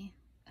see.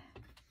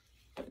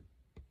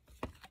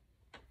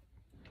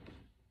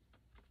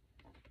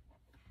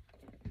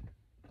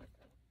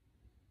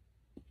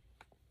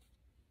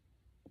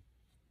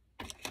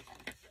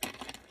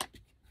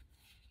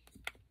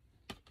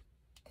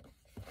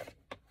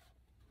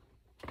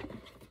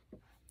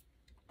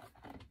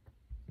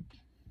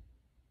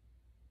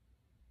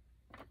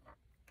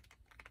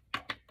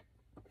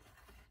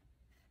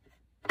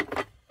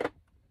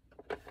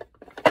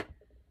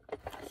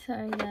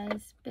 Sorry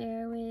guys,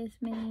 bear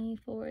with me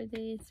for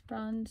this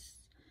bronze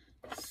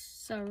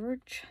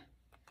search.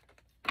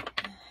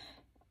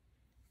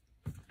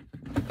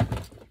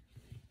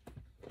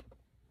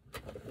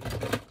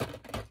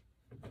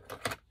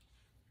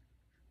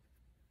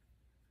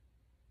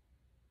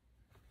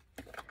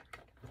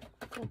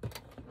 Oh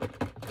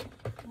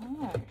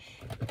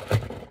gosh,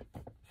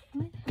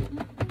 what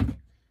happened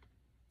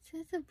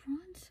to the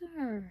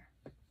bronzer?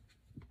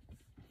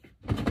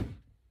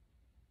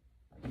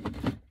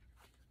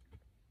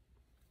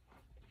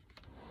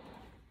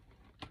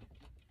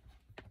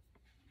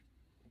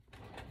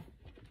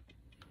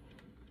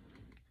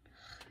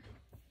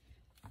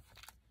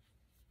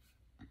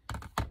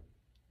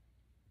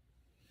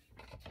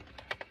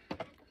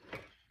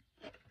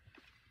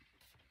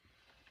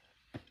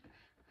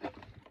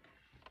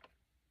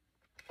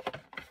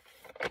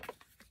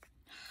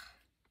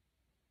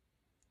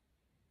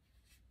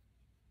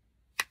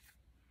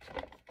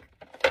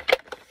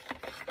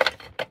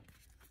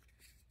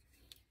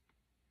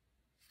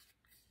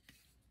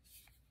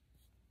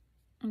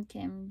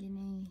 Okay, I'm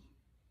gonna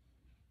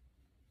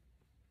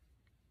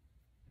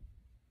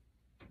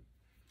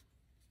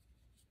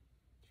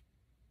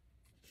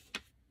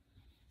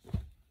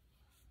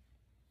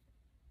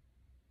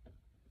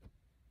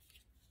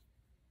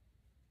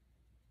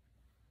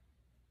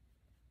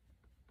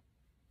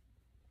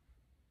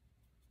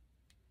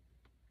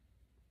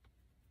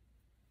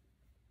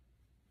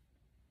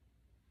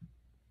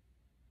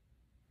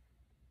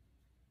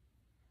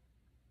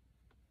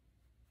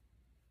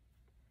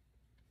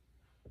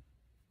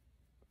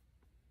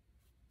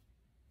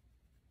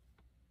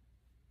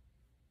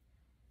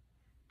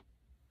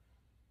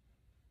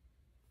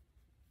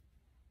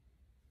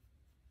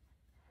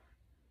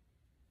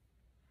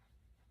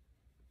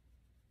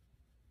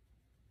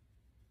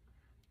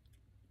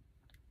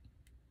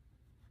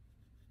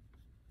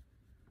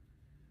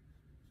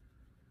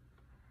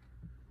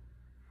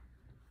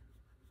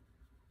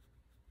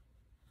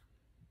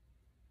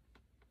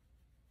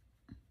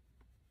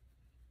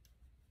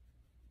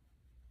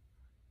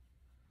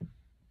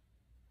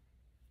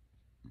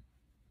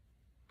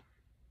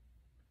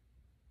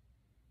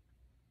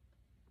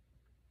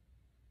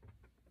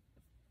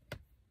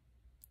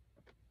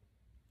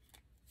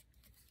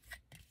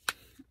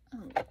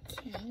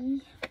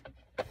okay.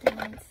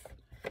 That's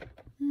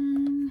so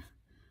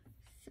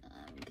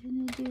I'm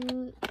gonna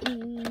do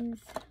is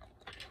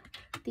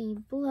the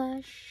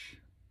blush,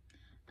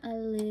 a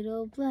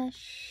little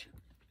blush.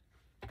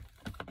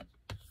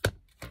 Let's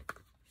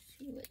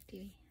see what do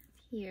we have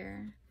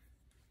here.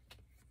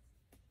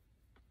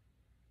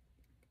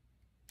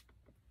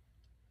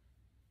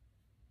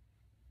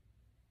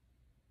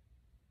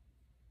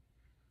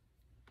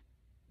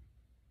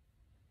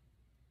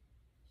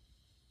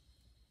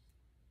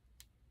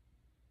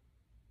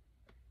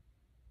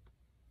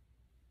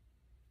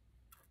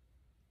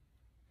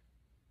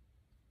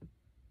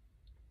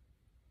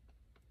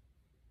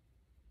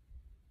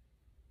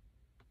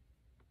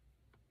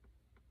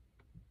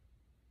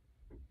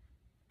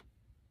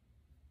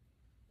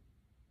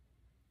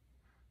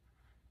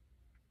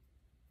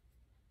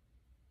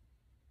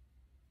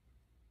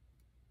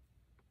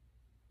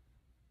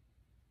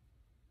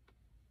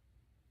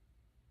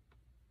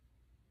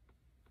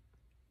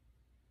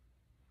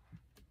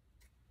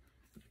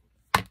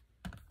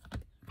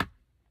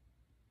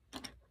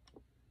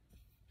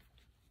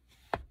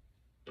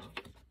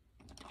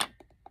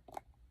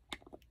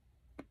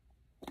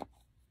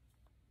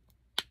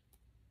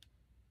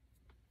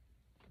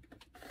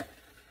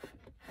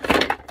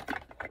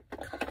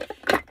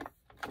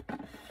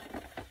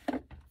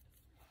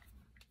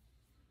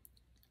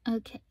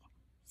 Okay,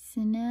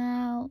 so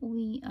now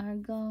we are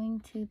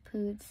going to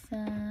put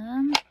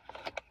some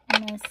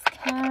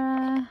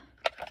mascara.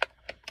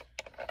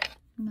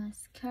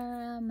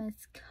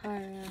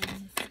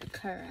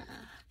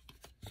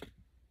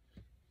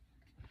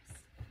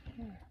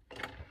 Here.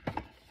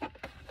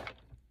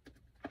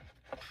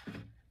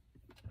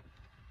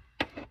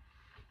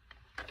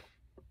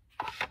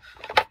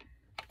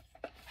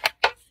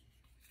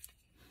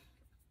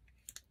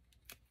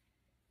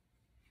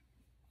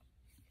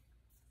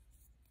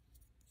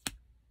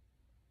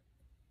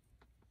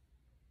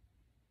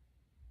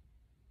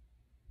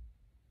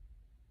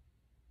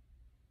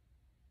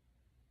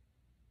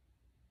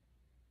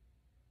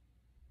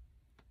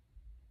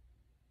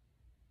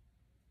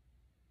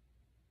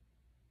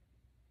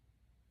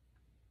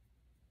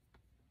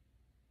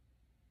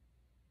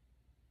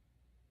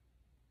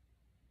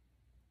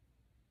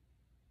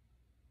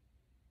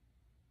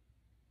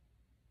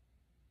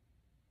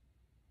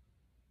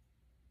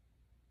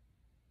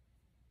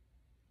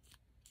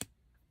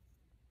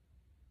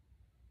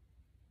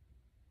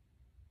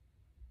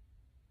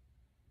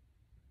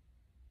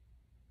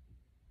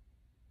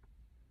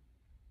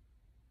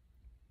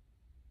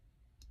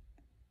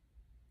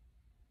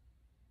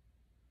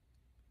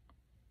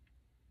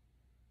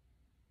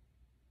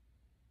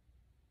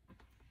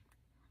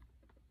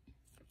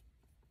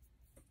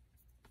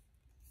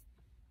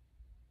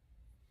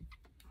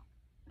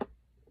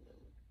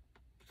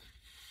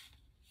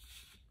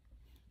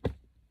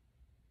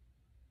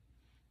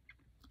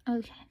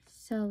 Okay,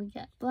 so we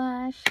got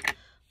blush,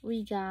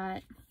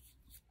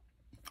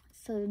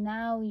 so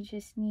now we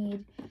just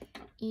need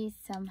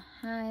some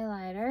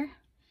highlighter,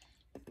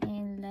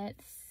 and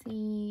let's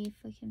see if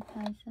we can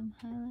find some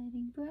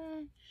highlighting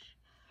brush.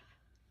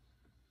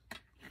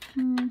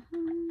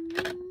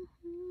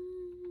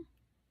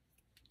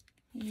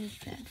 Use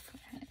that for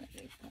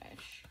highlighting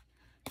brush.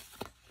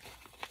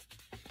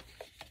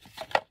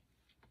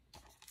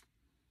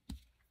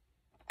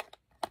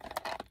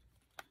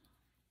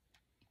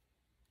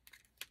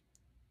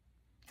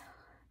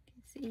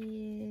 This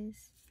is,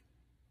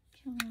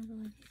 can't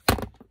remember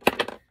what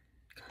it is.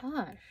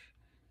 Gosh,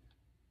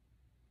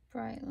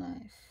 Bright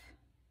Life.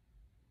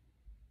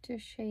 2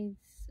 shades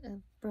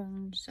of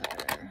bronzer.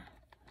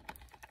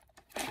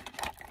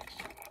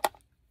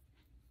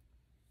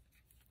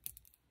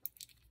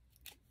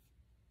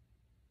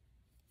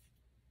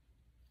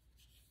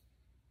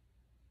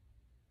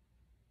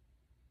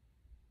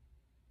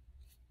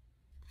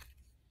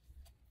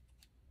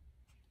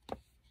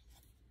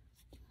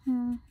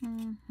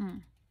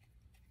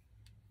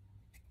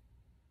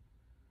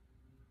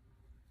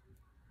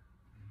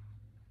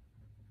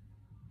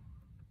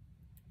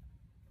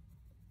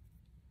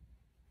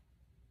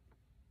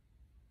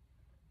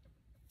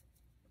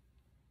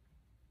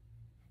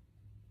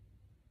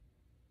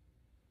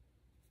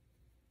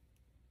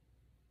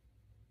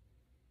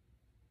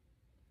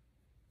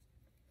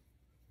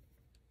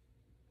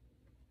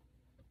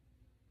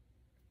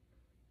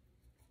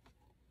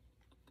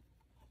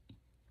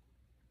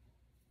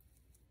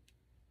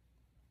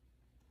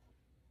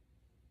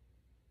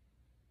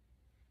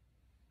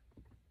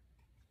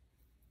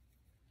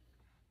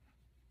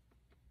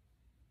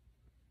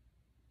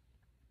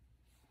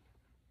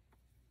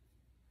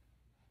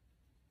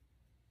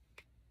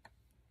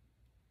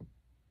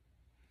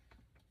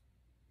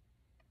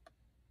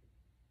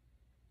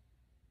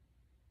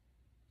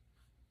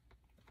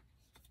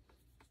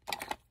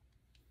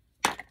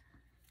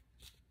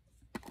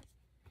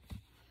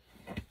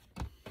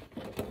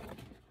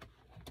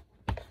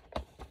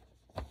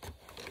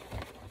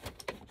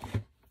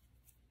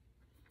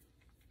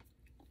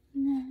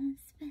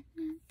 Last but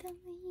not the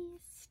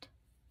least,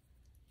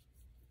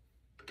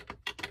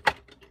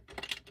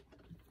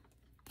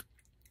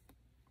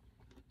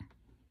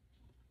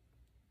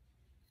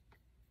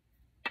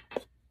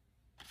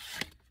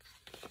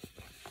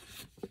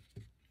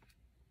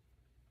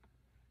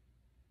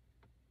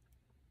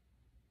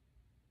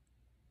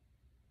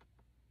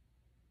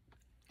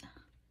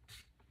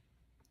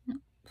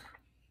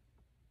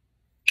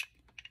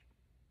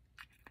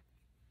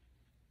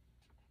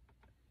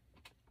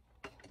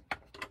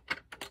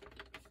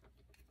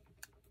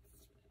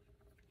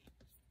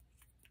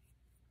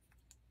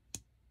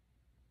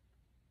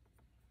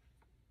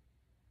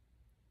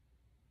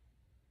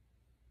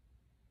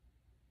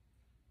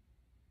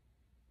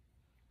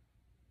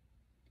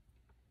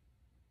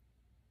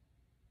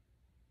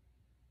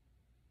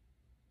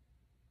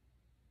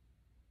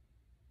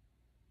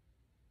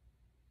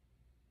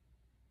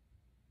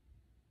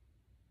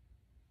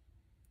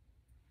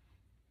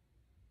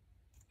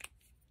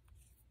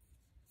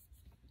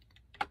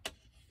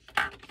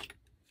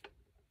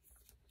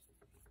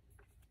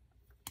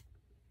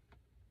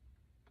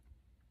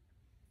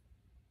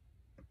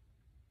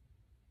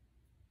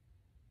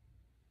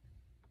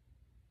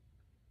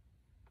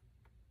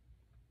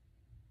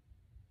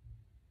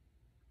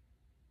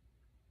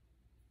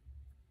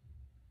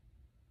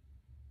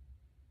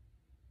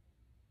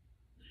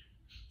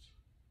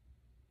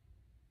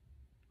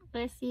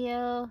 bless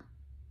you.